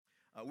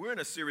We're in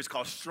a series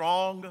called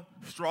Strong.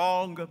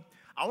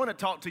 I want to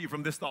talk to you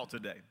from this thought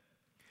today.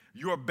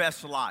 Your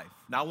best life.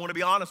 Now, I want to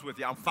be honest with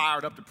you. I'm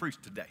fired up to preach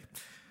today.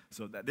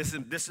 So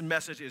this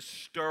message is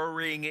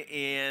stirring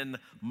in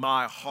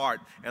my heart,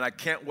 and I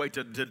can't wait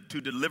to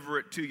deliver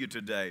it to you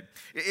today.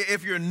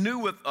 If you're new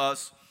with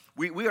us,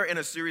 we are in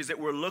a series that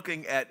we're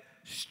looking at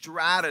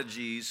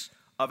strategies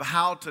of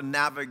how to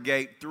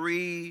navigate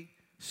 3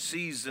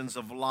 seasons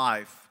of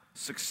life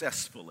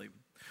successfully.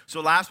 So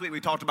last week we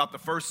talked about the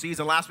first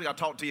season. Last week I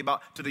talked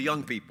to the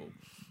young people.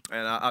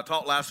 And I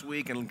talked last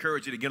week and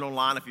encourage you to get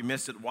online. If you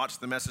missed it, watch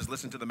the message,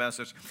 listen to the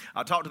message.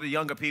 I talked to the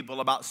younger people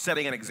about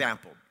setting an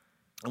example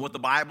and what the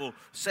Bible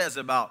says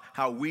about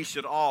how we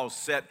should all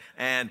set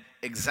an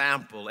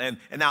example. And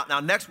now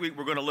next week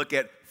we're going to look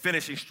at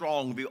finishing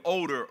strong, the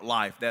older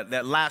life,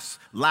 that last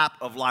lap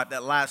of life,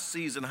 that last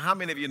season. How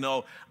many of you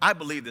know, I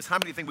believe this, how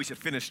many think we should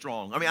finish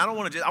strong? I mean, I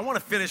want to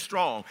finish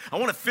strong. I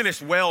want to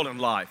finish well in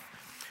life.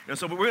 And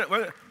so we're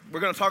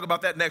going to talk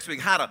about that next week,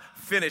 how to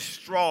finish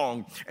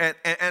strong.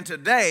 And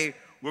today,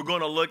 we're going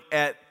to look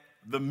at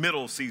the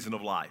middle season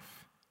of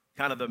life,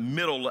 kind of the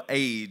middle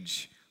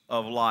age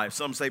of life.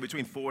 Some say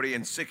between 40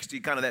 and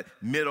 60, kind of that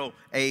middle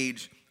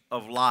age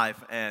of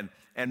life. And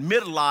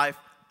midlife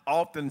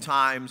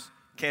oftentimes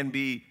can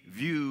be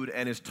viewed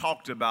and is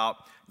talked about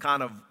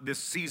kind of this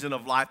season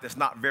of life that's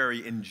not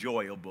very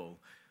enjoyable.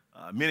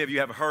 Many of you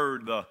have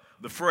heard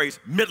the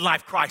phrase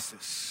midlife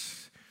crisis.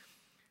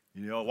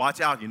 You know,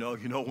 watch out, you know,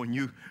 when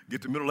you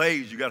get to middle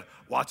age, you got to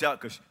watch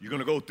out because you're going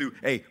to go through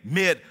a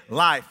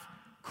midlife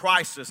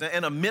crisis.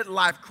 And a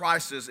midlife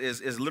crisis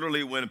is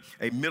literally when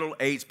a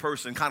middle-aged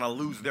person kind of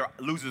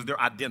loses their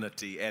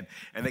identity and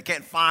they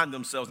can't find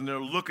themselves and they're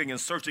looking and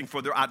searching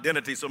for their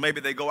identity. So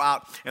maybe they go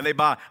out and they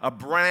buy a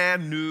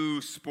brand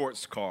new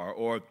sports car,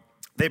 or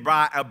they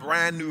buy a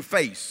brand new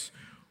face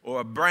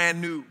or a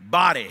brand new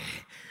body,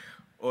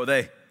 or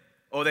they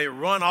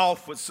run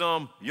off with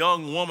some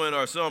young woman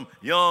or some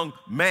young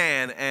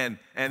man, and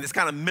this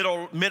kind of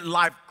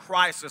midlife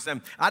crisis.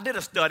 And I did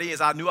a study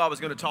as I knew I was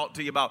going to talk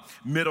to you about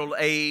middle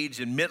age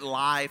and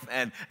midlife.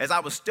 And as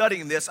I was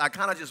studying this, I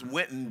kind of just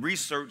went and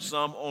researched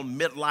some on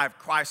midlife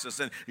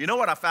crisis. And you know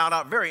what I found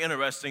out? Very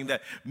interesting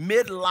that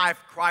midlife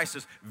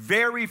crisis,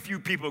 very few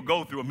people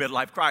go through a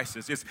midlife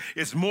crisis.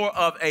 It's more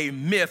of a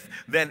myth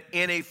than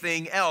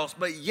anything else.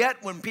 But yet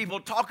when people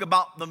talk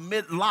about the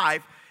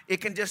midlife, it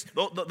can just,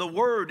 the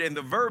word and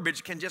the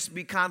verbiage can just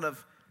be kind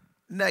of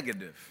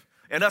negative.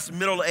 And us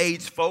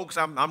middle-aged folks,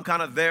 I'm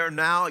kind of there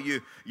now.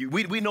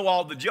 We know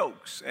all the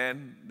jokes.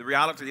 And the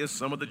reality is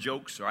some of the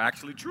jokes are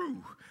actually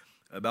true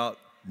about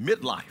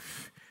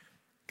midlife.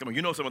 Come on,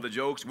 you know some of the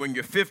jokes. When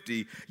you're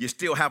 50, you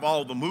still have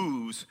all the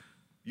moves.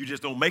 You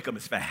just don't make them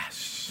as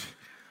fast.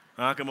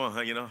 Come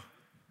on, you know.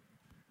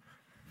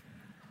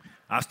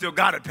 I still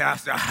got it,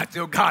 Pastor. I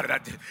still got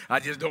it. I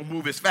just don't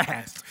move as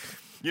fast.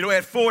 You know,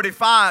 at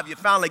 45, you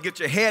finally get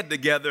your head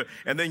together,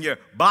 and then your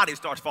body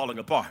starts falling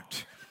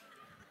apart.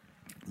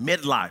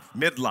 Midlife.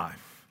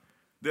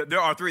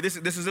 There are 3.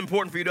 This is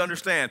important for you to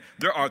understand.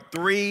 There are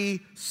 3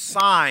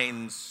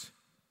 signs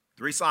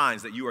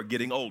that you are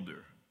getting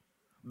older.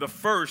 The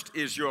first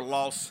is your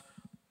loss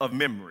of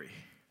memory.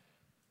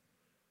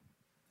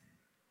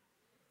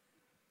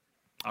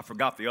 I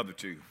forgot the other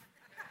 2.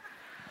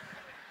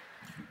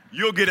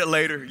 You'll get it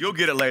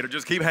later.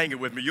 Just keep hanging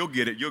with me. You'll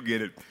get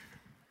it.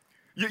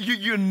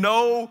 You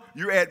know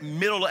you're at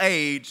middle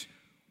age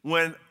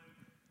when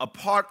a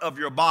part of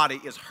your body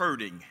is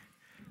hurting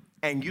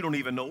and you don't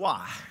even know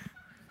why.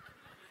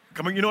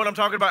 Come on, you know what I'm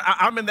talking about?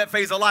 I'm in that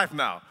phase of life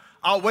now.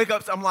 I'll wake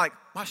up, I'm like,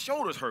 my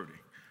shoulder's hurting.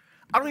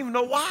 I don't even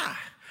know why.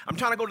 I'm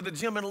trying to go to the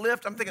gym and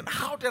lift. I'm thinking,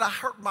 how did I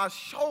hurt my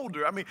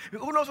shoulder? I mean,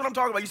 who knows what I'm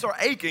talking about? You start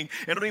aching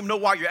and don't even know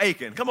why you're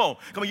aching. Come on.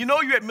 You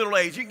know you're at middle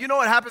age. You know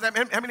what happens?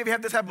 How many of you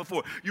have this happen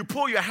before? You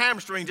pull your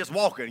hamstring just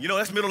walking. You know,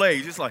 that's middle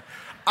age. It's like,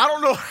 I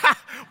don't know.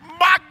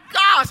 My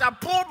gosh, I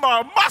pulled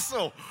my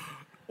muscle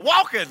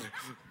walking.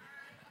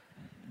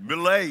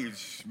 Middle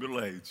age.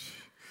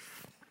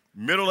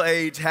 Middle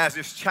age has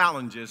its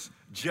challenges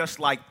just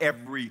like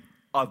every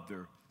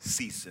other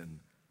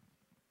season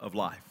of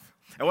life.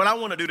 And what I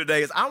want to do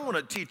today is I want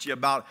to teach you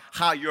about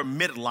how your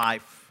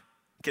midlife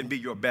can be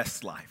your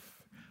best life.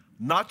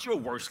 Not your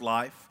worst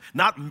life,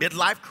 not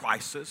midlife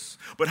crisis,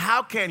 but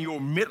how can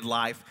your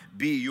midlife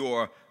be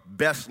your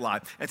best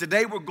life? And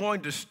today we're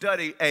going to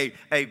study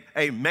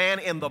a man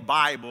in the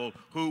Bible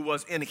who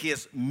was in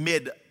his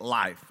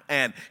midlife.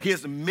 And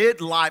his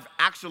midlife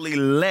actually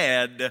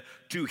led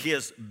to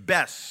his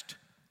best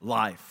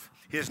life.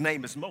 His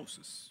name is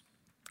Moses.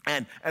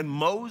 And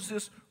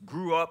Moses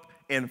grew up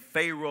in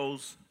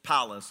Pharaoh's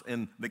palace,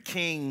 in the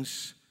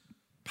king's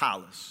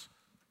palace.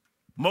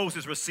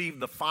 Moses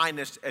received the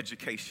finest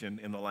education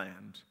in the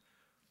land.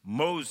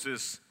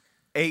 Moses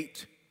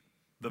ate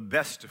the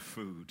best of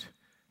food.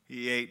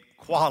 He ate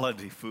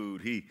quality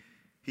food.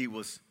 He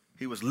was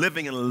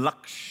living in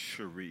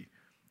luxury.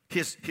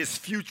 His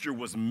future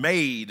was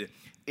made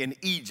in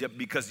Egypt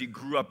because he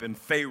grew up in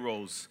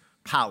Pharaoh's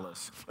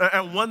palace.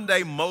 And one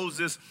day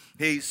Moses,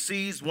 he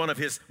sees one of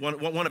his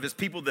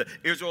people, the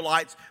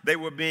Israelites, they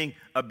were being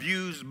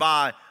abused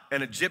by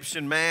an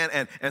Egyptian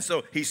man. And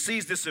so he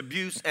sees this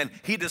abuse and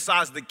he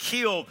decides to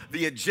kill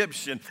the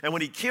Egyptian. And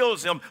when he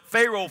kills him,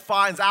 Pharaoh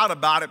finds out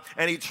about it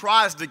and he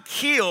tries to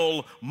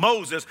kill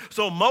Moses.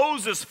 So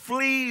Moses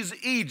flees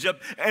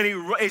Egypt and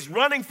he's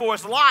running for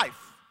his life.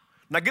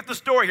 Now get the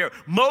story here.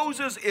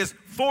 Moses is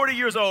 40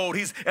 years old.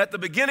 He's at the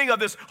beginning of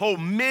this whole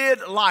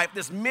mid-life,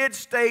 this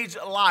mid-stage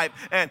life.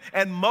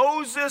 And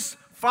Moses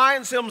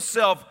finds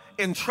himself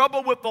in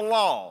trouble with the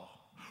law,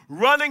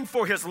 running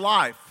for his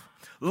life,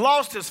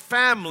 lost his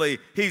family.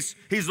 He's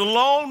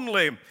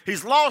lonely.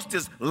 He's lost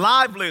his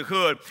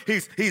livelihood.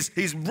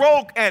 He's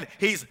broke and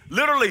he's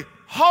literally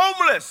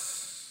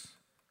homeless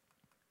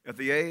at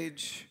the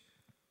age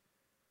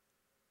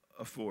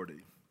of 40.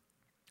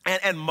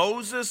 And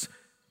Moses,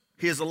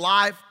 his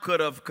life could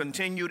have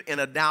continued in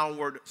a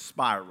downward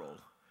spiral.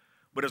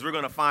 But as we're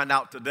going to find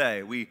out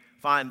today, we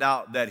find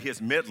out that his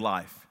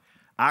midlife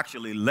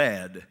actually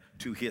led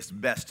to his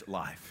best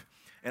life.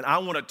 And I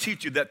want to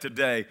teach you that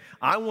today.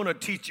 I want to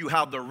teach you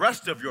how the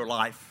rest of your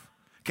life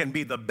can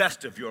be the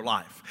best of your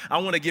life. I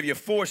want to give you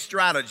 4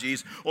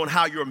 strategies on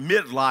how your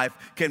midlife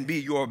can be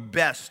your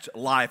best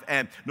life.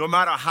 And no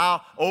matter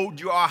how old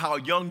you are, how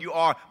young you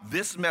are,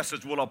 this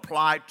message will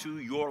apply to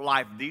your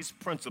life. These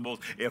principles,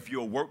 if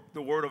you'll work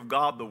the Word of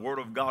God, the Word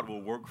of God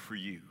will work for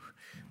you.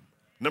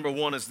 Number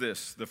 1 is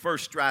this. The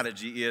first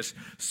strategy is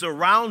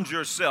surround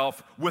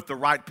yourself with the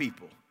right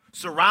people.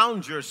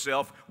 Surround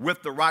yourself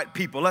with the right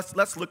people.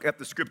 Let's look at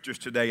the scriptures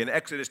today. In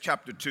Exodus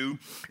chapter 2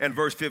 and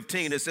verse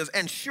 15, it says,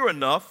 "And sure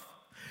enough,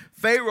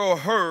 Pharaoh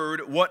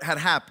heard what had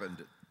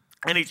happened,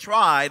 and he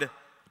tried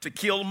to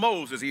kill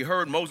Moses." He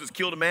heard Moses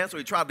killed a man, so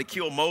he tried to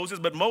kill Moses.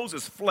 But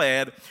Moses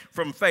fled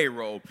from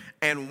Pharaoh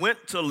and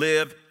went to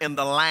live in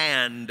the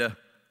land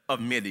of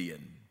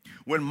Midian.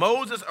 When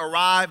Moses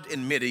arrived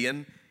in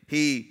Midian,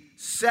 he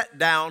sat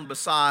down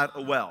beside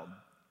a well.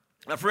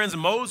 Now, friends,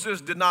 Moses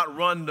did not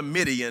run to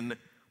Midian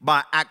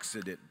by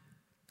accident.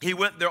 He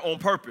went there on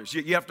purpose.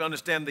 You have to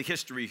understand the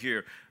history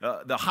here.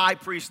 The high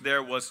priest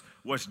there was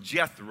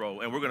Jethro,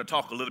 and we're going to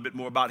talk a little bit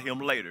more about him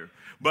later.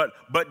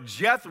 But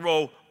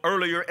Jethro,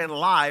 earlier in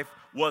life,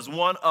 was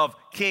one of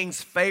King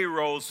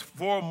Pharaoh's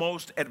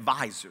foremost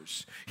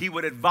advisors. He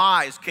would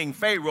advise King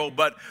Pharaoh,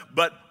 but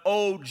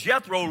old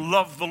Jethro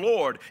loved the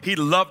Lord. He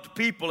loved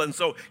people, and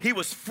so he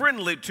was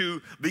friendly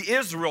to the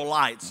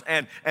Israelites.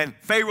 And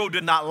Pharaoh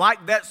did not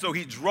like that, so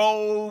he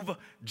drove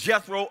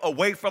Jethro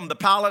away from the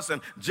palace,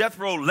 and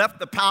Jethro left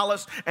the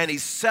palace, and he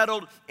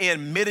settled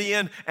in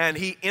Midian, and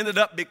he ended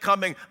up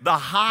becoming the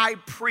high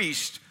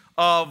priest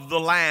of the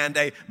land,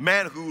 a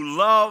man who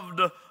loved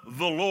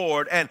the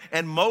Lord.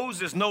 And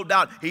Moses, no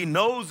doubt, he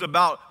knows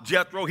about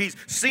Jethro. He's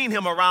seen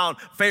him around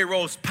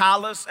Pharaoh's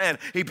palace, and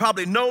he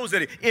probably knows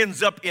that he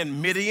ends up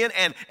in Midian.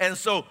 And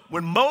so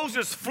when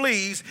Moses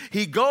flees,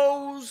 he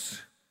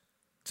goes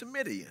to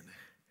Midian,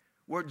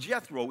 where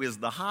Jethro is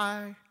the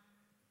high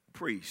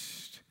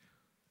priest.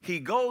 He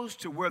goes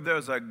to where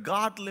there's a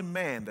godly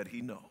man that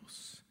he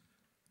knows.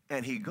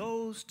 And he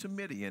goes to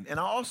Midian. And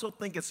I also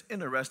think it's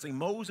interesting,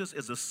 Moses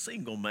is a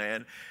single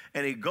man,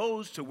 and he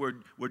goes to where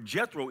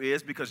Jethro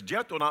is, because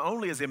Jethro not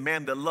only is a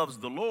man that loves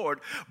the Lord,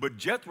 but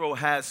Jethro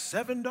has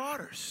 7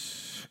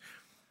 daughters.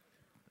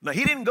 Now,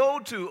 he didn't go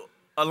to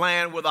a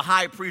land where the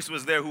high priest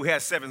was there who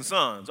has 7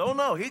 sons. Oh,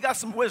 no, he got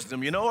some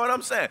wisdom, you know what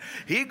I'm saying?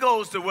 He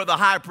goes to where the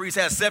high priest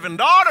has 7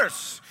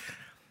 daughters.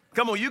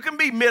 Come on, you can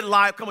be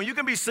midlife. Come on, you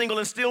can be single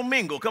and still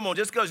mingle. Come on,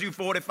 just because you're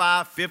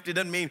 45, 50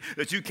 doesn't mean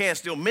that you can't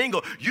still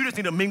mingle. You just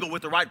need to mingle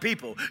with the right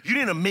people. You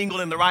need to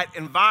mingle in the right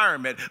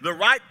environment. The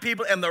right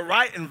people and the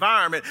right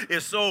environment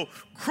is so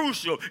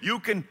crucial. You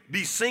can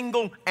be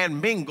single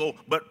and mingle,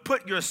 but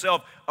put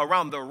yourself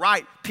around the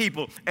right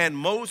people. And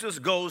Moses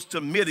goes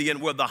to Midian,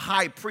 where the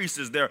high priest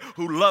is there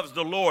who loves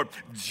the Lord,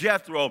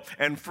 Jethro.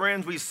 And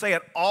friends, we say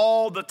it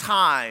all the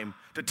time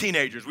to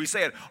teenagers. We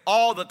say it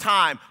all the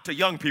time to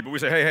young people. We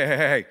say,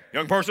 hey,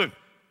 young person,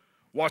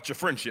 watch your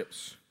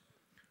friendships.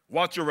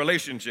 Watch your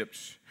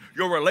relationships.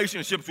 Your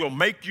relationships will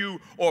make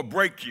you or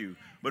break you.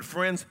 But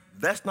friends,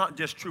 that's not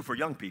just true for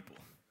young people.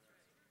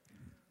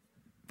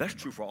 That's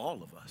true for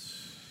all of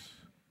us.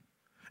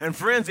 And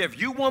friends, if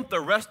you want the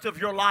rest of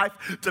your life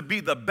to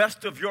be the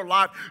best of your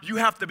life, you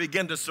have to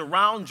begin to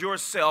surround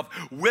yourself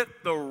with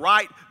the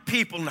right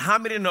people. And how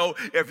many know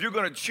if you're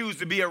going to choose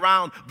to be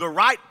around the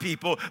right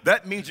people,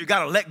 that means you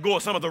got to let go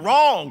of some of the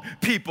wrong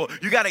people.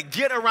 You got to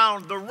get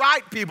around the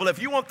right people. If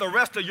you want the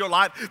rest of your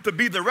life to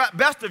be the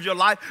best of your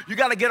life, you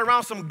got to get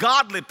around some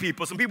godly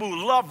people, some people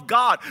who love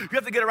God. You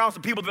have to get around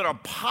some people that are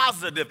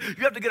positive.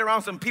 You have to get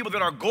around some people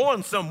that are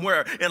going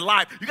somewhere in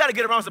life. You got to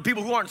get around some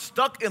people who aren't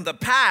stuck in the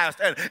past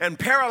and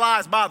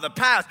paralyzed by the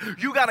past.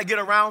 You got to get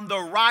around the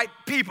right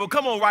people.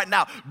 Come on right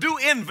now. Do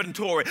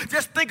inventory.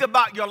 Just think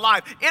about your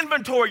life.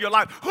 Inventory your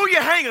life. Who are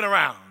you hanging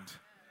around?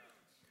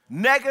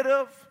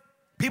 Negative.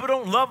 People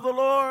don't love the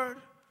Lord.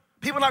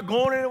 People not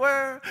going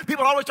anywhere.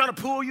 People are always trying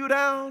to pull you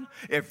down.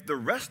 If the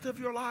rest of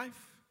your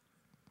life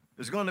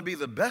is going to be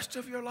the best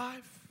of your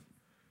life,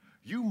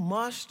 You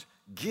must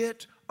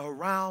get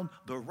around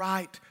the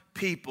right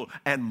people.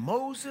 And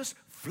Moses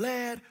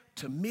fled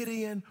to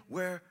Midian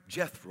where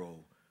Jethro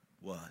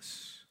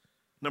was.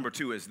 Number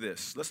 2 is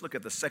this. Let's look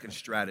at the second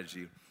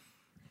strategy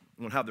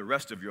on how the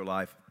rest of your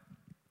life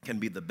can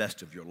be the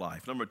best of your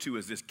life. Number 2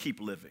 is this: keep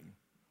living.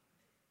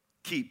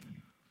 Keep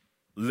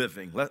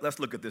living. Let's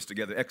look at this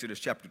together. Exodus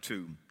chapter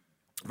 2,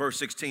 verse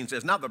 16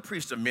 says, "Now the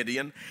priest of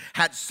Midian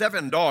had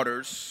 7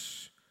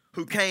 daughters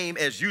who came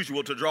as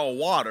usual to draw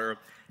water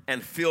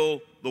and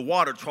fill the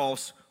water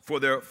troughs for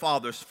their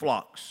father's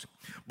flocks.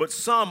 But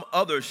some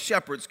other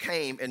shepherds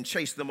came and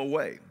chased them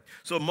away.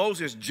 So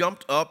Moses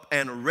jumped up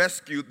and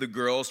rescued the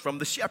girls from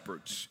the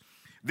shepherds.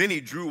 Then he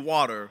drew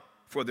water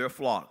for their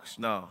flocks."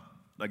 Now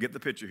get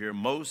the picture here.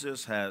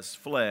 Moses has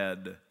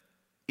fled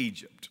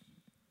Egypt.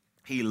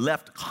 He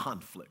left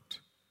conflict.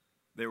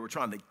 They were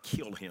trying to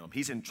kill him.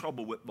 He's in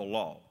trouble with the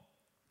law.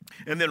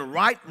 And then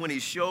right when he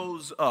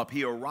shows up,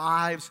 he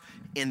arrives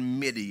in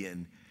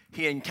Midian.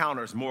 He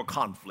encounters more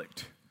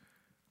conflict.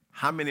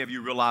 How many of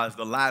you realize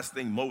the last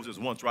thing Moses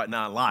wants right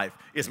now in life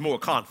is more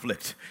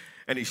conflict?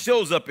 And he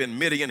shows up in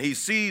Midian. He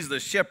sees the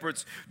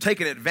shepherds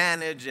taking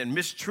advantage and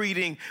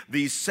mistreating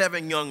these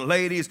 7 young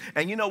ladies.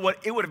 And you know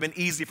what? It would have been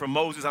easy for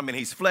Moses. I mean,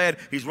 he's fled.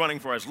 He's running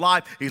for his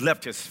life. He's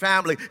left his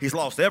family. He's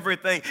lost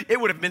everything. It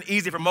would have been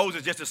easy for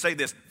Moses just to say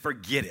this: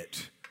 forget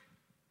it.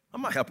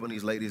 I'm not helping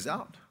these ladies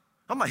out.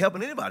 I'm not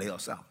helping anybody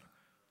else out.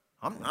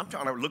 I'm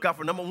trying to look out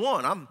for number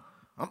 1.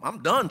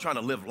 I'm done trying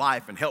to live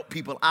life and help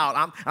people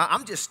out.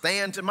 I'm just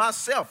staying to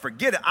myself.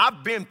 Forget it.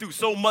 I've been through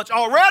so much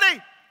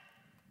already.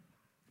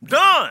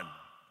 Done.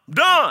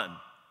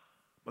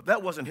 But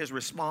that wasn't his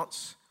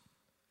response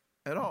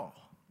at all.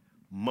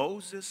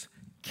 Moses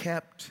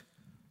kept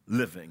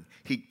living.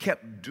 He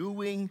kept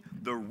doing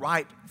the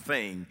right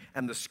thing.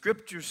 And the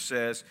scripture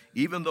says,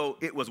 even though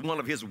it was one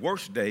of his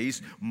worst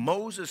days,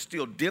 Moses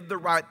still did the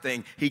right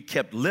thing. He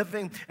kept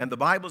living. And the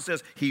Bible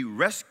says he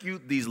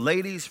rescued these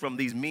ladies from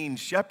these mean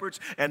shepherds.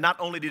 And not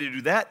only did he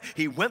do that,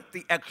 he went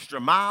the extra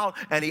mile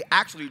and he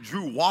actually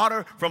drew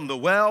water from the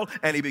well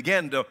and he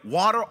began to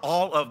water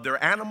all of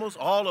their animals,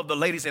 all of the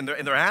ladies and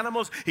their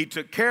animals. He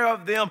took care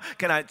of them.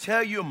 Can I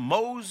tell you,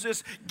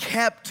 Moses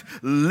kept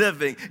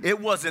living. It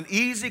wasn't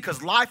easy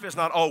because life is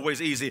not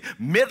always easy.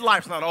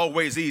 Midlife's not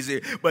always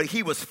easy. But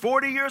he was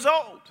 40 years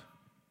old.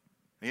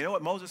 And you know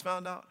what Moses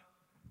found out?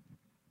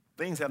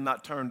 Things have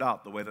not turned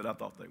out the way that I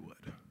thought they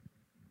would.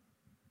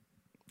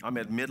 I'm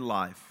at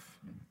midlife,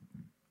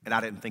 and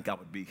I didn't think I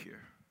would be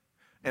here.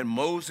 And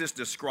Moses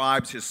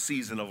describes his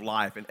season of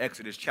life in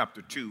Exodus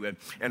chapter 2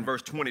 and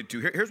verse 22.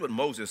 Here's what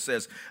Moses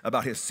says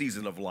about his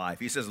season of life.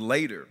 He says,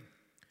 "Later,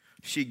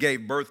 she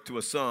gave birth to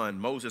a son.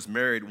 Moses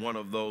married one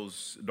of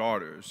those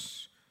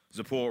daughters,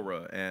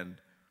 Zipporah,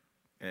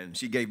 and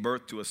she gave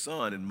birth to a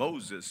son, and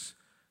Moses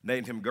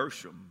named him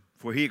Gershom,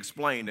 for he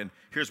explained," and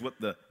here's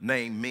what the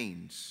name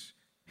means.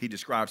 He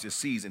describes his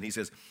season. He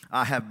says,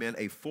 "I have been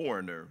a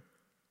foreigner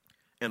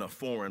in a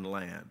foreign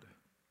land."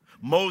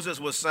 Moses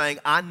was saying,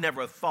 I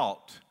never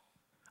thought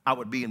I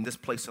would be in this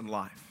place in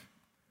life.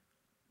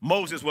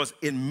 Moses was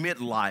in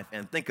midlife,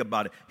 and think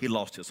about it. He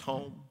lost his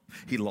home.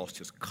 He lost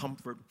his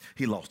comfort.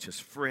 He lost his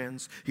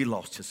friends. He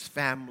lost his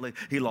family.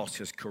 He lost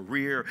his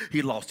career.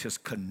 He lost his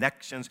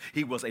connections.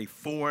 He was a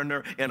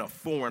foreigner in a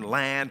foreign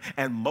land,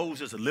 and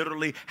Moses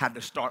literally had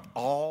to start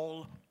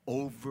all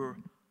over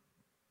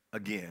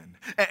again.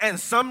 And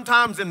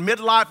sometimes in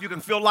midlife, you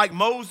can feel like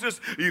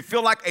Moses. You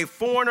feel like a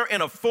foreigner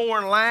in a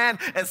foreign land,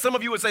 and some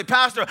of you would say,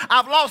 "Pastor,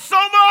 I've lost so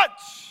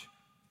much.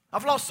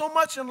 I've lost so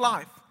much in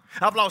life.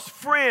 I've lost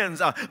friends.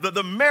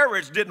 The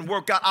marriage didn't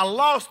work out. I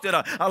lost it.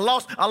 I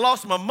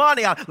lost my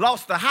money. I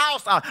lost the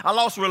house. I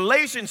lost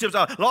relationships.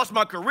 I lost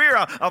my career.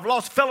 I've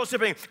lost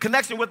fellowship and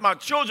connection with my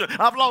children.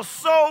 I've lost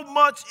so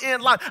much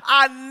in life.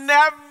 I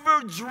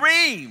never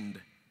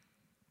dreamed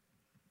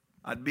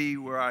I'd be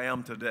where I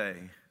am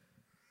today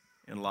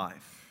in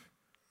life."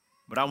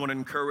 But I want to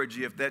encourage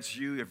you, if that's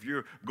you, if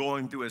you're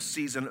going through a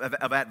season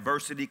of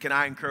adversity, can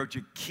I encourage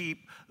you,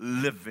 keep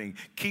living.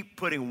 Keep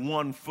putting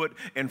one foot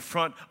in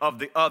front of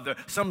the other.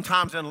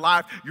 Sometimes in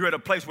life, you're at a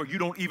place where you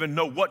don't even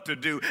know what to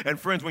do. And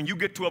friends, when you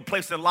get to a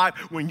place in life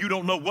when you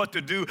don't know what to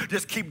do,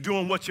 just keep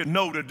doing what you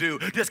know to do.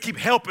 Just keep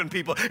helping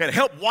people and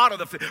help water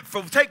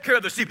take care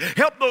of the sheep.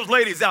 Help those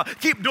ladies out.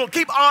 Keep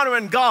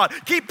honoring God.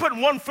 Keep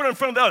putting one foot in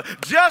front of the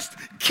other. Just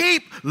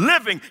keep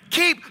living.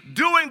 Keep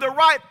doing the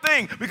right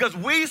thing, because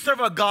we serve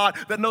a God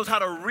that knows how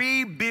to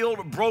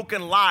rebuild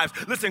broken lives.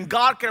 Listen,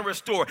 God can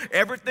restore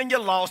everything you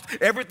lost,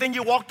 everything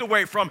you walked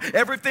away from,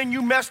 everything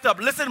you messed up.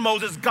 Listen,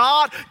 Moses,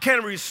 God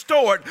can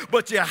restore it,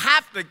 but you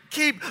have to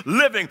keep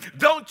living.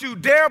 Don't you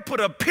dare put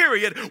a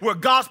period where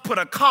God's put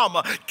a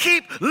comma.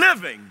 Keep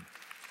living.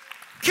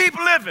 Keep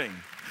living.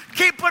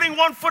 Keep putting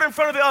one foot in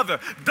front of the other.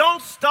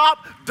 Don't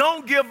stop.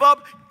 Don't give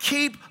up.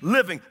 Keep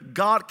living.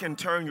 God can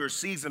turn your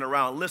season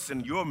around.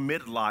 Listen, your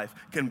midlife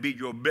can be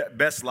your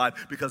best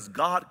life, because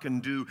God can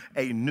do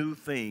a new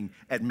thing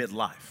at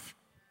midlife.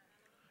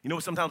 You know,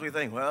 sometimes we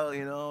think, well,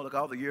 look,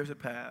 all the years have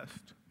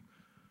passed.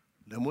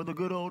 Them were the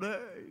good old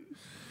days.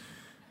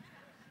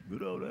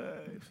 Good old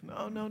days.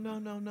 No, no, no,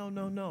 no, no,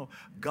 no, no.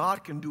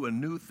 God can do a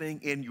new thing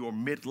in your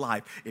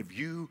midlife if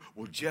you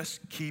will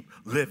just keep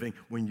living.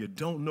 When you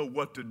don't know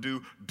what to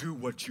do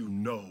what you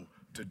know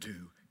to do.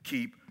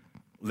 Keep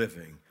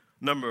living.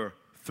 Number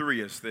 3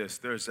 is this.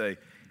 There's a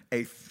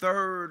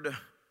third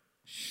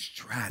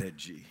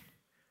strategy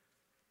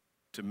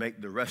to make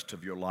the rest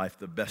of your life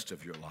the best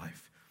of your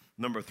life.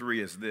 Number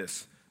 3 is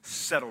this.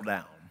 Settle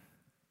down.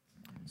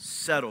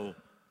 Settle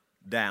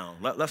down.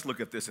 Let's look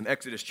at this in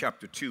Exodus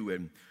chapter 2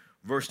 and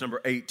verse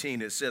number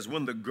 18. It says,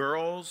 when the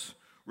girls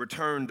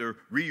returned to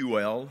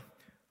Reuel,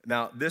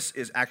 now this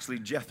is actually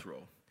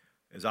Jethro.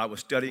 As I was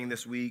studying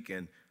this week,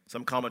 and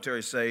some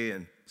commentaries say,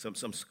 and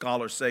some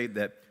scholars say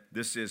that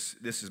this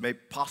is maybe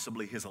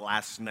possibly his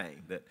last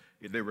name that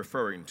they're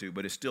referring to,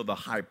 but it's still the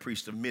high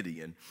priest of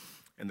Midian.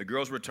 And the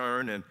girls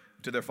returned and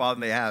to their father,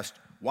 and they asked,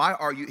 why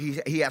are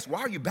you, he asked,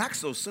 why are you back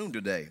so soon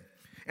today?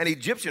 An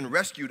Egyptian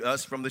rescued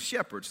us from the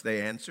shepherds,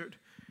 they answered.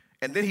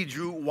 And then he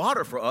drew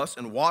water for us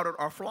and watered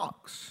our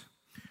flocks.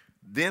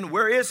 Then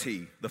where is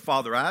he? The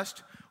father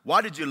asked.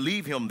 Why did you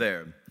leave him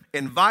there?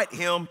 Invite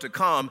him to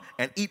come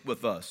and eat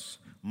with us.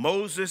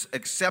 Moses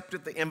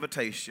accepted the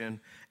invitation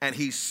and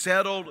he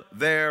settled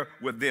there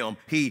with them.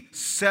 He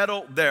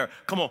settled there.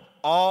 Come on,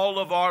 all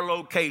of our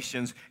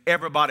locations,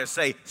 everybody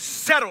say,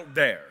 settled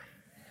there.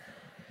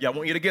 Yeah, I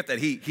want you to get that.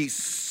 He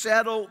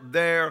settled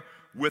there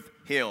with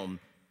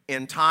him.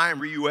 In time,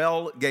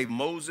 Reuel gave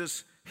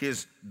Moses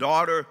his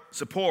daughter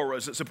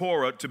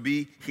Zipporah to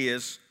be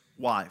his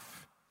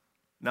wife.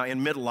 Now, in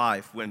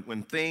midlife,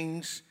 when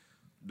things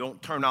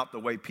don't turn out the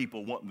way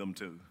people want them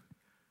to,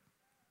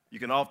 you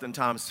can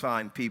oftentimes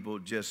find people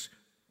just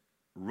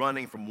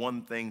running from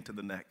one thing to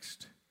the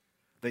next.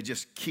 They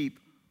just keep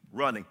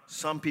running.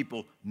 Some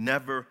people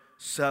never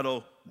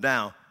settle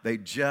down. They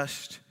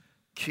just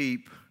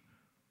keep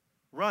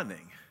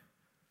running.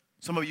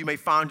 Some of you may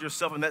find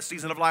yourself in that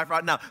season of life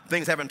right now.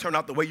 Things haven't turned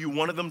out the way you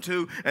wanted them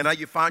to, and now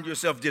you find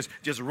yourself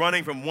just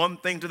running from one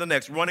thing to the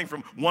next, running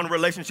from one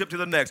relationship to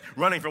the next,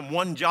 running from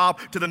one job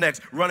to the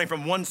next, running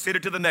from one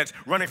city to the next,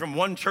 running from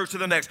one church to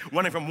the next,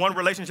 running from one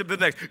relationship to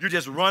the next. You're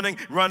just running.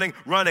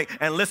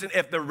 And listen,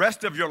 if the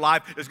rest of your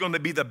life is going to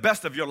be the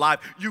best of your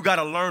life, you got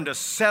to learn to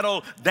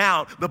settle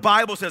down. The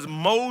Bible says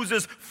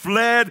Moses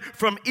fled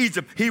from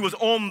Egypt. He was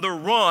on the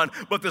run,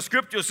 but the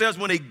scripture says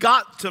when he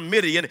got to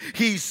Midian,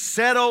 he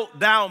settled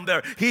down there.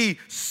 He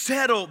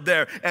settled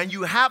there, and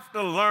you have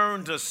to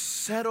learn to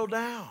settle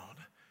down.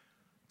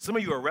 Some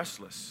of you are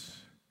restless.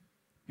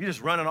 You're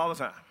just running all the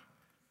time.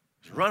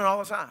 Just running all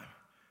the time.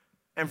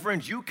 And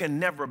friends, you can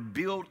never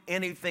build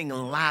anything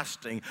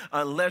lasting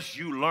unless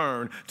you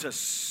learn to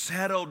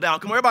settle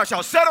down. Come on, everybody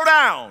shout, settle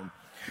down.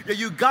 Yeah,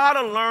 you got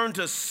to learn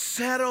to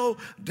settle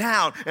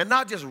down and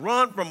not just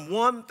run from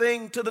one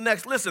thing to the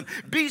next. Listen,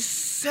 be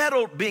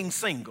settled being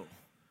single.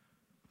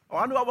 Oh,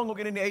 I knew I wasn't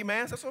going to get any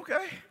amens. That's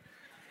okay.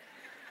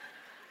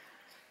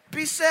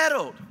 Be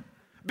settled.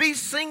 Be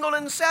single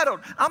and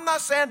settled. I'm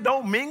not saying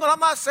don't mingle. I'm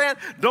not saying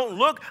don't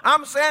look.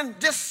 I'm saying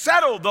just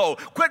settle, though.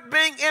 Quit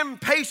being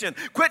impatient.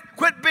 Quit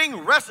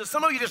being restless.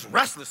 Some of you just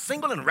restless,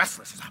 single and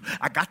restless.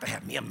 I got to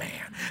have me a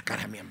man. Got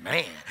to have me a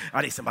man.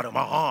 I need somebody on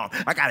my arm.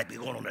 I got to be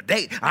going on a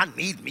date. I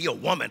need me a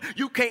woman.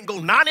 You can't go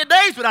 90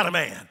 days without a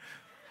man.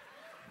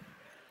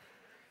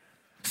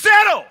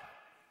 Settle.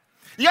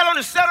 You got to learn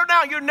to settle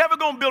down. You're never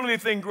going to build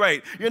anything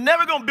great. You're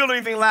never going to build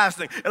anything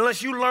lasting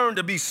unless you learn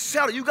to be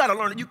settled. You got to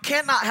learn that you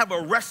cannot have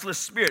a restless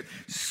spirit.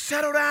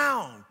 Settle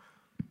down.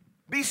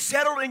 Be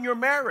settled in your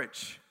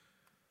marriage.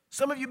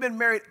 Some of you have been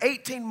married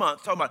 18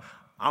 months talking about,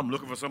 I'm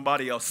looking for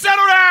somebody else.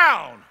 Settle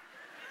down.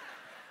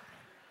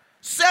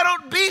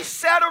 Be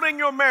settled in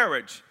your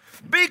marriage.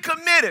 Be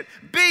committed.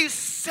 Be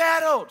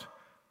settled.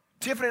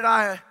 Tiffany and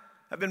I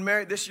have been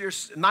married this year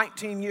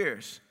 19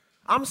 years.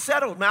 I'm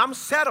settled, man. I'm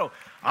settled.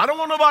 I don't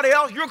want nobody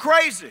else. You're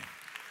crazy.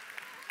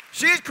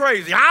 She's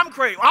crazy. I'm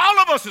crazy. All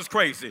of us is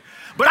crazy.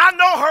 But I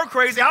know her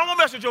crazy. I don't want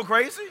to mess with your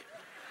crazy.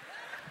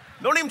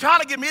 Don't even try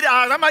to get me the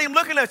eyes. I'm not even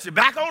looking at you.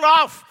 Back on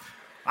off.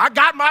 I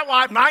got my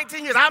wife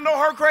 19 years. I know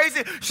her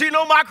crazy. She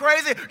know my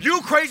crazy.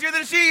 You crazier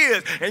than she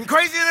is and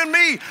crazier than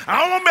me.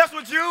 I don't want to mess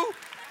with you.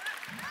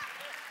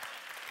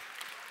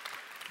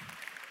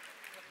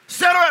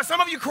 Settle down.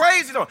 Some of you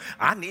crazy though.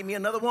 I need me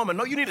another woman.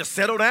 No, you need to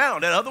settle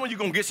down. That other one you're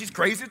going to get, she's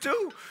crazy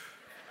too.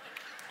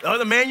 The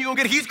other man you're going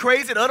to get, he's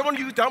crazy. The other one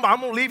you talking about,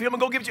 I'm going to leave him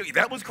and go give it to you.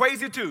 That was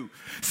crazy too.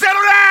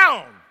 Settle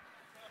down.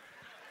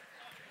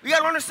 You got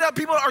to understand,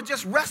 people are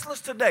just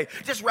restless today.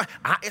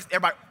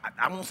 Everybody,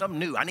 I want something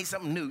new. I need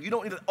something new. You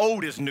don't need the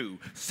old is new.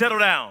 Settle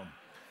down.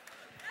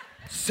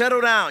 Settle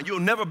down. You'll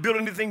never build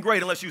anything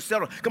great unless you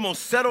settle. Come on,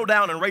 settle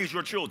down and raise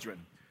your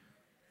children.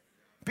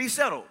 Be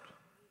settled.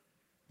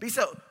 Be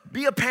settled.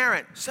 Be a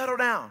parent. Settle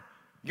down.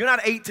 You're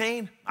not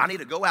 18. I need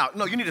to go out.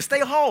 No, you need to stay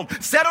home.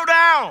 Settle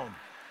down.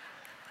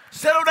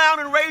 Settle down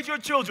and raise your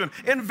children.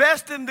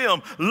 Invest in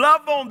them.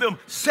 Love on them.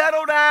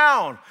 Settle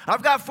down.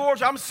 I've got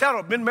 4. I'm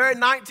settled. Been married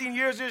 19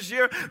 years this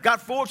year.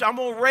 Got 4. I'm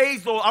going to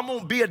raise those. I'm going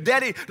to be a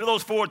daddy to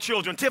those 4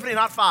 children. Tiffany,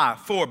 not 5.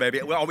 4,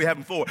 baby. Well, we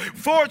having 4.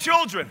 4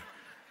 children.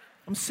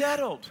 I'm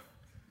settled.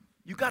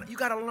 You got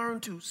to learn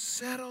to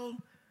settle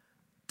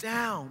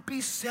down.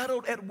 Be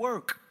settled at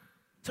work.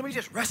 Some of you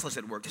just restless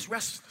at work, just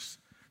restless.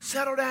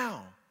 Settle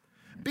down.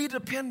 Be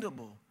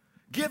dependable.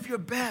 Give your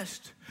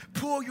best.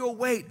 Pull your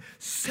weight.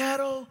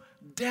 Settle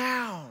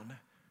down.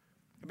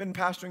 I've been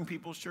pastoring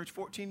People's Church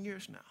 14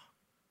 years now.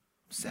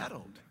 I'm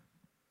settled.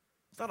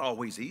 It's not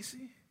always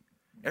easy.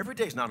 Every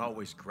day's not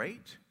always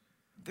great.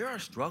 There are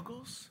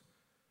struggles.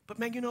 But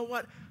man, you know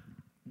what?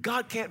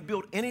 God can't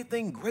build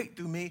anything great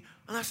through me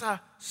unless I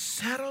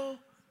settle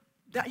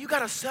down. You got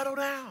to settle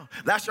down.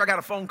 Last year I got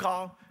a phone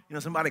call. You know,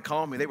 somebody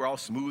called me. They were all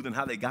smooth in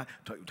how they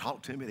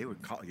talked to me. They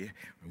would call, yeah.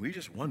 We were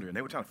just wondering.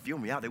 They were trying to feel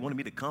me out. They wanted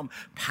me to come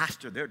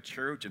pastor their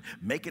church and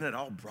making it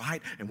all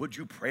bright. And would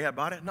you pray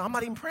about it? No, I'm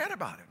not even praying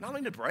about it. I don't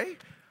need to pray.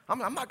 I'm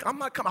not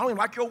coming. I don't even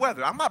like your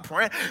weather. I'm not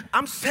praying.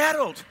 I'm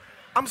settled.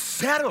 I'm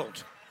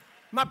settled.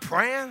 I'm not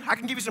praying. I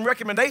can give you some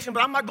recommendation,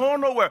 but I'm not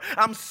going nowhere.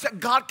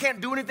 God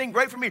can't do anything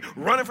great for me.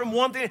 Running from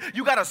one thing.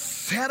 You got to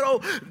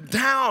settle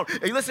down.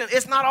 Hey, listen,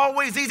 it's not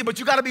always easy, but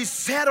you got to be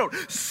settled.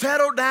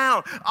 Settle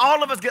down.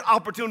 All of us get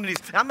opportunities.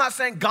 I'm not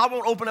saying God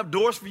won't open up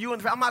doors for you.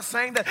 I'm not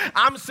saying that.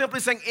 I'm simply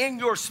saying in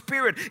your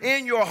spirit,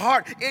 in your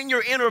heart, in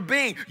your inner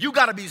being, you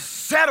got to be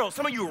settled.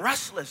 Some of you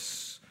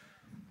restless.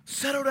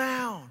 Settle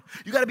down.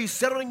 You got to be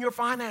settled in your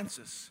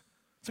finances.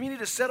 Some of you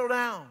need to settle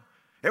down.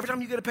 Every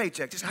time you get a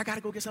paycheck, just, I got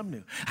to go get something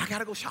new. I got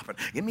to go shopping.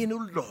 Give me a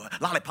new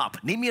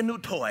lollipop. Need me a new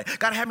toy.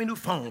 Got to have me a new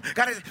phone.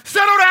 Got to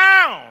settle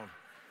down.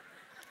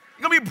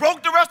 You're going to be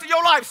broke the rest of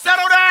your life.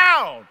 Settle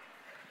down.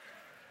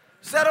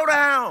 Settle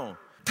down.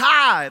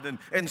 Tithe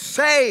and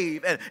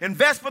save and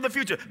invest for the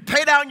future.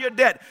 Pay down your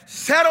debt.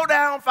 Settle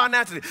down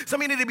financially. Some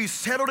of you need to be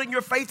settled in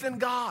your faith in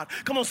God.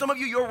 Come on, some of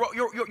you,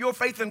 your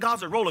faith in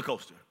God's a roller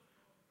coaster.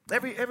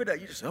 Every day,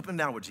 you're just up and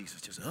down with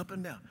Jesus. Just up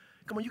and down.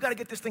 Come on, you got to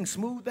get this thing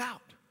smoothed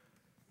out.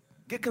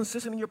 Get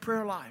consistent in your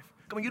prayer life.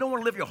 Come on, you don't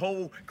want to live your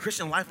whole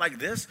Christian life like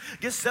this.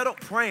 Get settled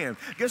praying.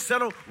 Get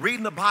settled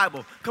reading the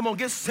Bible. Come on,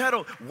 get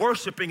settled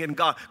worshiping in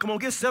God. Come on,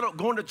 get settled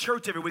going to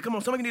church every week. Come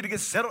on, some of you need to get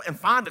settled and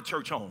find a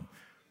church home.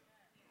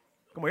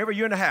 Come on, every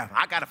year and a half,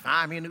 I got to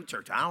find me a new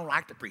church. I don't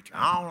like the preacher.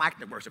 I don't like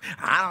the worship.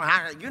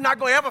 You're not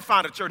going to ever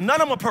find a church. None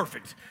of them are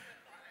perfect.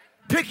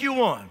 Pick you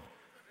one.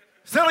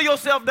 Settle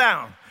yourself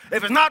down.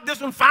 If it's not this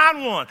one,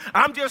 find one.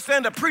 I'm just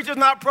saying the preacher's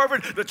not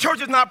perfect, the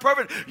church is not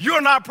perfect, you're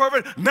not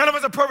perfect, none of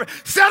us are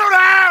perfect. Settle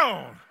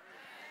down.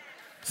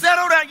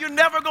 Settle down. You're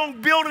never going to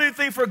build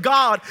anything for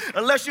God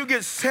unless you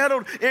get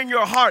settled in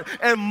your heart.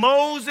 And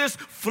Moses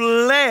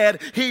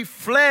fled. He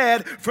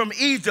fled from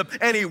Egypt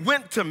and he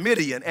went to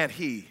Midian and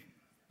he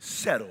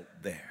settled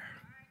there.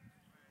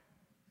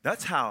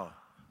 That's how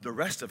the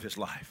rest of his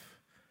life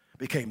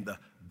became the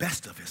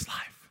best of his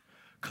life,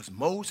 because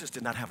Moses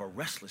did not have a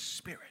restless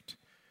spirit.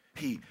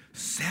 He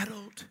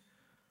settled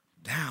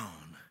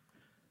down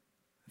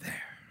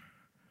there.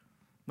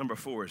 Number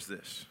four is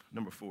this.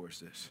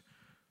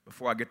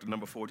 Before I get to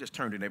number four, just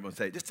turn to your neighbor and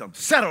say, just tell them,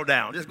 settle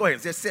down. Just go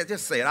ahead, just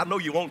say it. I know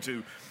you want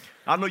to.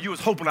 I know you was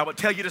hoping I would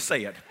tell you to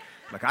say it.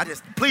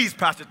 Please,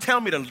 Pastor, tell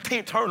me to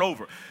turn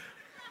over.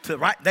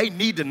 They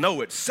need to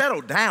know it.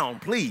 Settle down,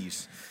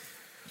 please.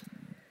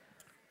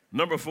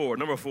 Number four.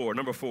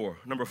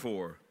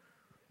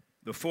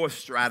 The fourth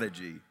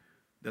strategy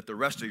that the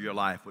rest of your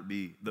life would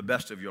be the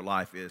best of your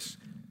life is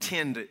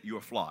tend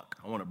your flock.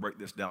 I want to break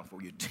this down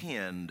for you.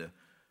 Tend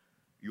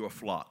your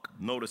flock.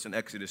 Notice in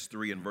Exodus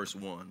 3 and verse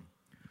 1.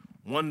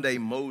 One day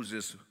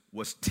Moses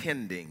was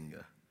tending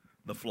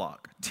the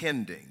flock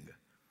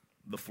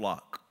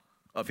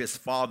of his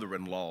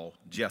father-in-law,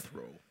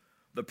 Jethro,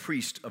 the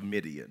priest of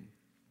Midian.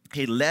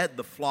 He led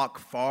the flock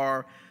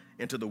far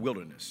into the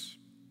wilderness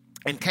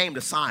and came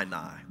to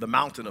Sinai, the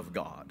mountain of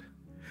God.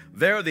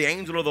 There the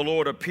angel of the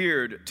Lord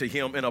appeared to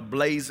him in a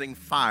blazing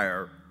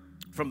fire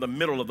from the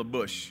middle of the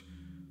bush.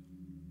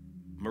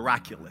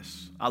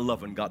 Miraculous. I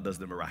love when God does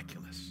the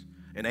miraculous.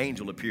 An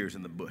angel appears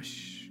in the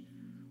bush.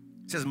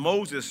 It says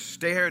Moses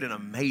stared in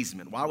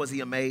amazement. Why was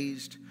he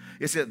amazed?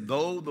 It said,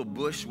 though the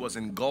bush was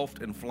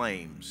engulfed in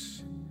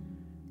flames,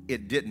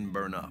 it didn't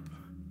burn up.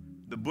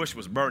 The bush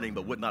was burning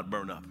but would not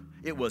burn up.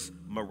 It was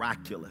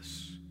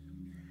miraculous.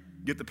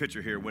 Get the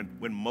picture here.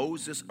 When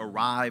Moses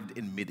arrived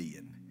in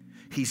Midian,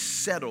 he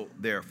settled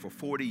there for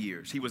 40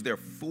 years. He was there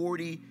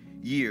 40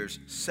 years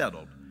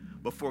settled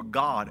before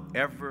God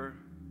ever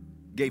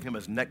gave him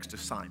his next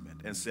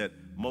assignment and said,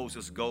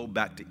 Moses, go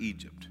back to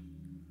Egypt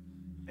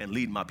and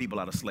lead my people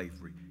out of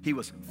slavery. He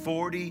was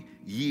 40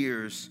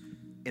 years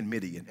in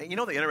Midian. And you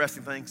know the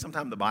interesting thing?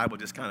 Sometimes the Bible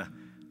just kind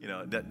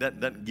of,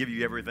 doesn't give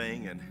you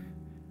everything. And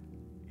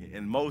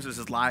in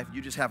Moses' life,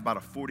 you just have about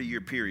a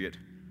 40-year period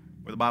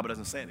where the Bible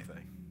doesn't say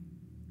anything.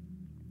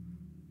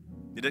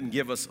 It doesn't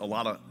give us a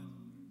lot of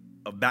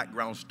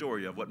background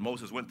story of what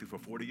Moses went through for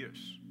 40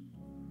 years.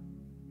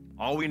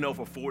 All we know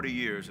for 40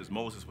 years is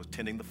Moses was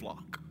tending the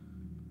flock.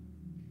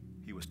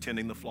 He was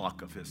tending the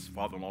flock of his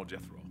father-in-law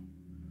Jethro.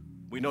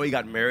 We know he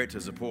got married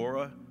to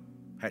Zipporah,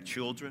 had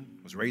children,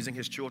 was raising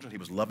his children. He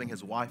was loving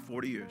his wife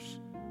 40 years.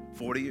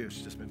 40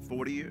 years, just been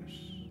 40 years.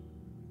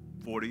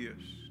 40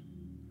 years.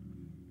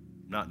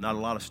 Not a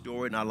lot of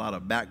story, not a lot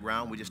of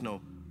background. We just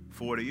know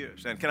 40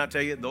 years. And can I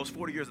tell you, those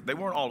 40 years, they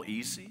weren't all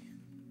easy.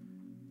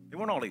 They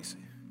weren't all easy.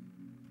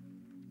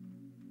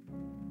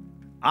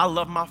 I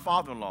love my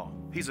father-in-law.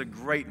 He's a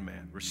great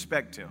man.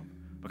 Respect him.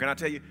 But can I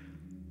tell you,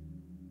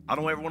 I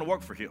don't ever want to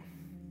work for him,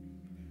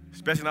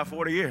 especially not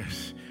 40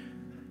 years.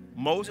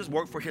 Moses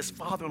worked for his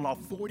father-in-law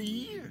 40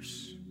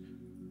 years.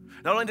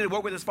 Not only did he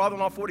work with his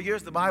father-in-law 40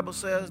 years, the Bible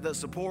says that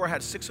Zipporah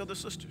had 6 other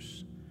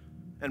sisters.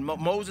 And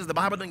Moses, the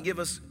Bible didn't give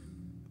us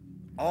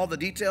all the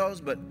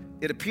details, but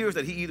it appears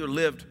that he either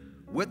lived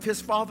with his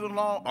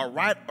father-in-law or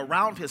right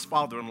around his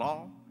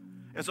father-in-law.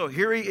 And so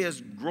here he is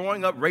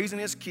growing up, raising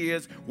his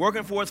kids,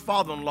 working for his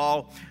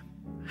father-in-law,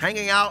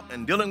 hanging out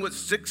and dealing with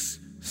 6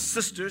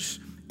 sisters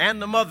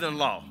and the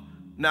mother-in-law.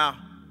 Now,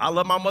 I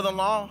love my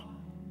mother-in-law.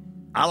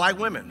 I like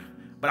women.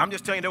 But I'm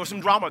just telling you, there was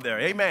some drama there.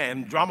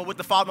 Amen. Drama with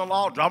the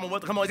father-in-law, drama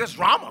with, come on, just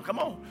drama. Come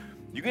on.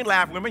 You can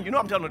laugh, women. You know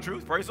I'm telling the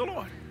truth. Praise the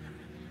Lord.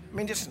 I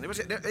mean, it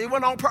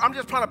wasn't all I'm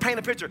just trying to paint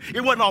a picture.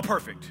 It wasn't all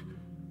perfect.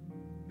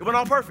 It wasn't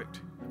all perfect.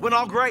 It wasn't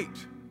all great.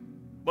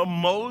 But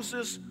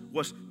Moses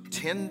was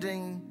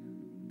tending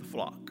the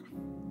flock.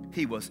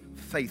 He was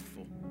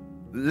faithful.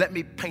 Let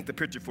me paint the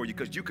picture for you,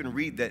 because you can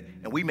read that,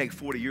 and we make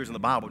 40 years in the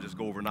Bible just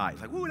go overnight.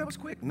 It's like, ooh, that was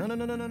quick.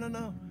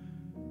 No.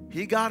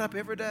 He got up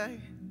every day,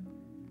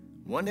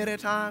 one day at a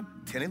time,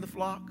 tending the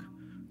flock,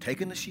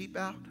 taking the sheep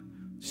out.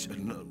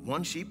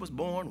 One sheep was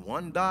born,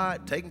 one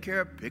died, taking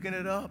care of, picking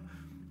it up,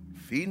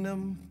 feeding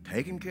them,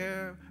 taking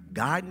care of,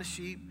 guiding the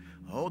sheep.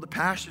 Oh, the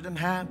pasture didn't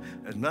have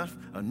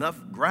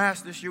enough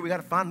grass this year. We got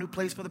to find a new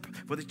place for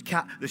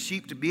the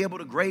sheep to be able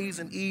to graze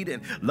and eat,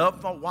 and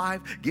love my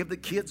wife, give the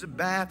kids a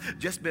bath,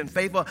 just been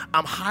faithful.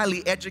 I'm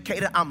highly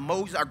educated. I'm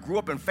Moses. I grew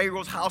up in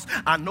Pharaoh's house.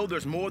 I know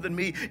there's more than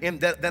me in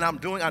that than I'm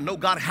doing. I know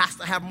God has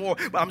to have more,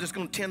 but I'm just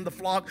going to tend the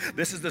flock.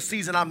 This is the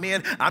season I'm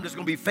in. I'm just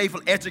going to be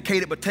faithful,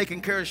 educated, but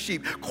taking care of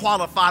sheep,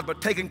 qualified,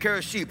 but taking care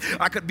of sheep.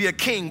 I could be a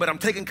king, but I'm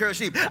taking care of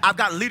sheep. I've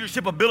got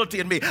leadership ability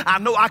in me. I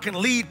know I can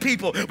lead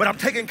people, but I'm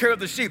taking care of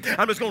the sheep.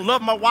 I'm just going to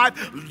love my wife,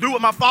 do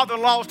what my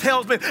father-in-law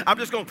tells me. I'm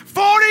just going,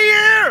 40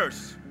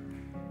 years.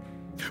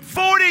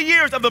 40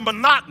 years of the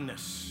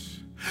monotonous.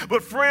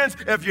 But friends,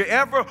 if you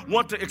ever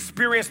want to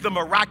experience the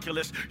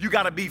miraculous, you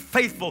got to be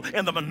faithful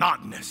in the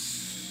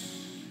monotonous.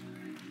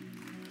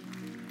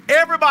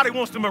 Everybody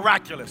wants the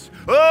miraculous.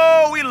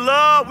 Oh, we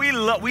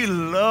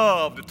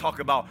love to talk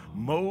about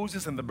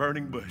Moses and the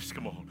burning bush.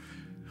 Come on.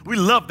 We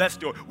love that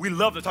story. We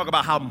love to talk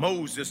about how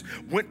Moses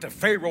went to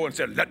Pharaoh and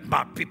said, let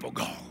my people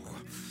go.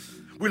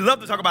 We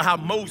love to talk about how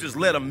Moses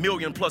led 1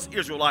 million+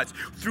 Israelites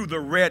through the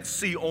Red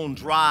Sea on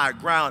dry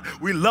ground.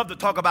 We love to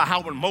talk about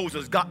how when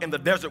Moses got in the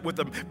desert with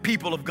the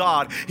people of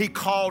God, he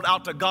called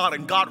out to God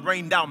and God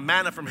rained down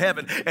manna from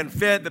heaven and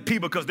fed the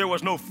people because there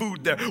was no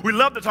food there. We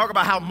love to talk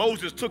about how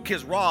Moses took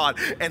his rod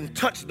and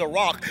touched the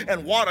rock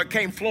and water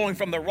came flowing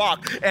from the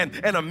rock and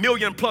 1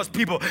 million+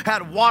 people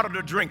had water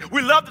to drink.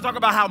 We love to talk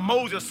about how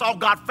Moses saw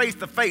God face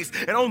to face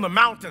and on the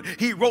mountain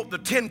he wrote the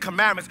 10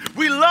 commandments.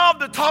 We love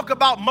to talk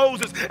about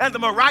Moses and the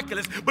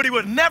miraculous, but he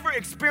would never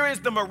experience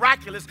the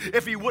miraculous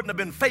if he wouldn't have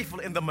been faithful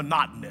in the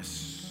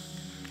monotonous.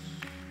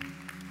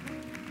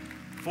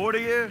 40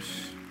 years,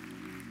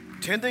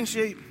 tending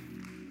sheep,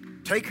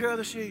 take care of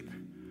the sheep.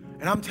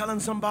 And I'm telling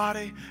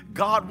somebody,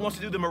 God wants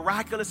to do the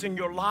miraculous in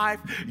your life.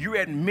 You're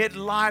at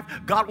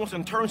midlife. God wants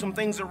to turn some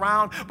things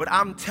around. But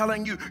I'm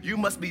telling you, you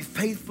must be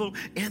faithful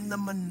in the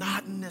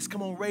monotonous.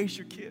 Come on, raise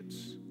your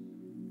kids.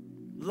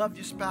 Love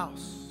your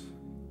spouse.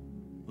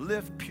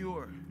 Live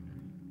pure.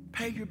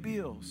 Pay your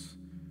bills.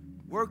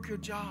 Work your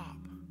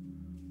job.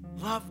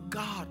 Love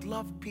God.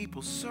 Love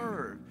people.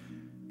 Serve.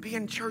 Be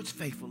in church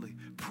faithfully.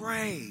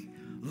 Pray.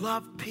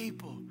 Love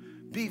people.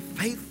 Be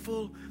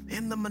faithful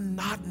in the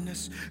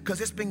monotonous, because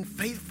it's being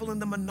faithful in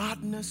the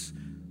monotonous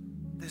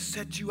that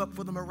sets you up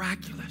for the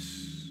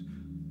miraculous.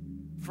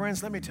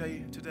 Friends, let me tell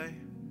you today,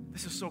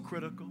 this is so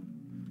critical.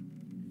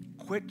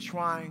 Quit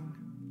trying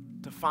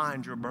to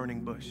find your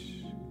burning bush.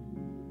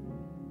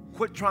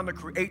 Quit trying to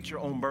create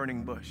your own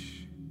burning bush.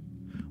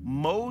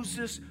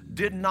 Moses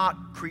did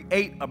not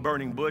create a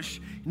burning bush,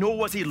 nor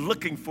was he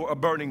looking for a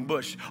burning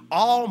bush.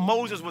 All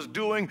Moses was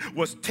doing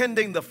was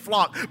tending the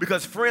flock,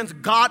 because friends,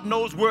 God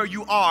knows where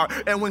you are.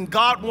 And when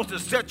God wants to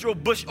set your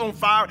bush on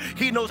fire,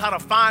 he knows how to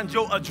find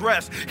your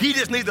address. He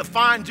just needs to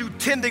find you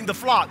tending the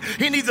flock.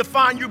 He needs to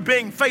find you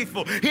being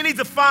faithful. He needs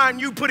to find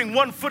you putting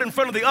one foot in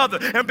front of the other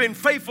and being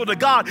faithful to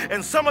God.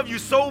 And some of you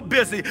so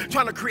busy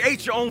trying to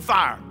create your own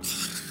fire.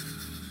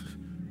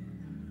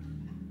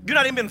 You're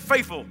not even being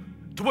faithful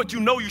to what you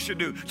know you should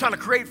do, trying to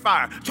create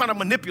fire, trying to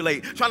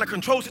manipulate, trying to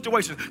control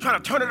situations,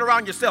 trying to turn it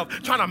around yourself,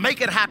 trying to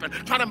make it happen,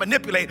 trying to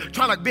manipulate,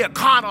 trying to be a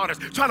con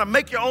artist, trying to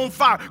make your own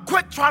fire.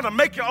 Quit trying to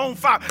make your own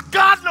fire.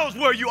 God knows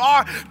where you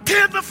are.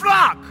 Tend the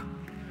flock.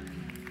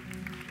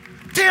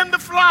 Tend the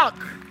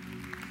flock.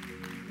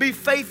 Be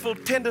faithful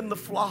tending the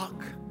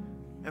flock.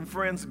 And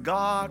friends,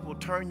 God will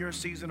turn your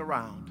season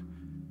around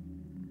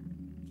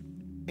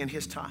in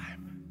his time.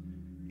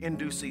 in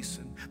due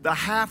season. The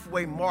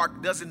halfway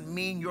mark doesn't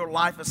mean your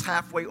life is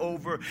halfway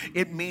over.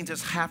 It means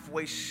it's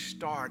halfway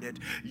started.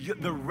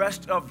 The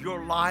rest of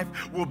your life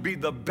will be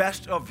the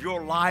best of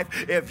your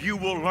life if you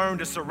will learn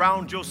to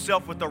surround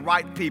yourself with the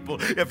right people,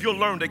 if you'll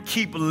learn to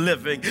keep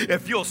living,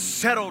 if you'll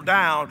settle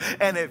down,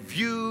 and if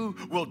you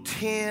will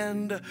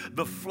tend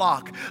the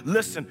flock.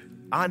 Listen,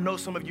 I know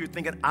some of you are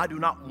thinking, I do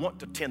not want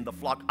to tend the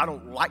flock. I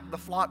don't like the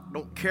flock,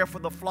 don't care for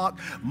the flock.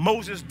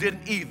 Moses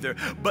didn't either.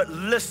 But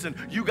listen,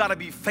 you got to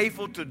be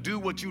faithful to do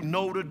what you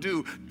know to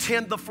do.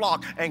 Tend the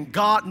flock, and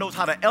God knows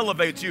how to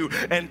elevate you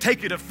and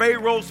take you to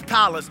Pharaoh's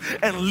palace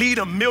and lead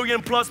 1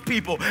 million+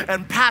 people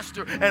and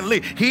pastor and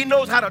lead. He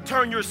knows how to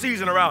turn your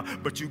season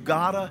around, but you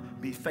got to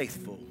be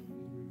faithful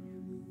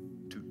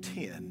to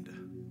tend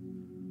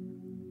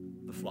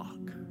the flock.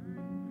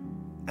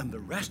 And the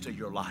rest of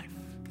your life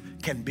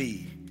can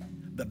be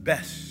the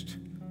best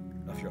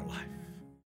of your life.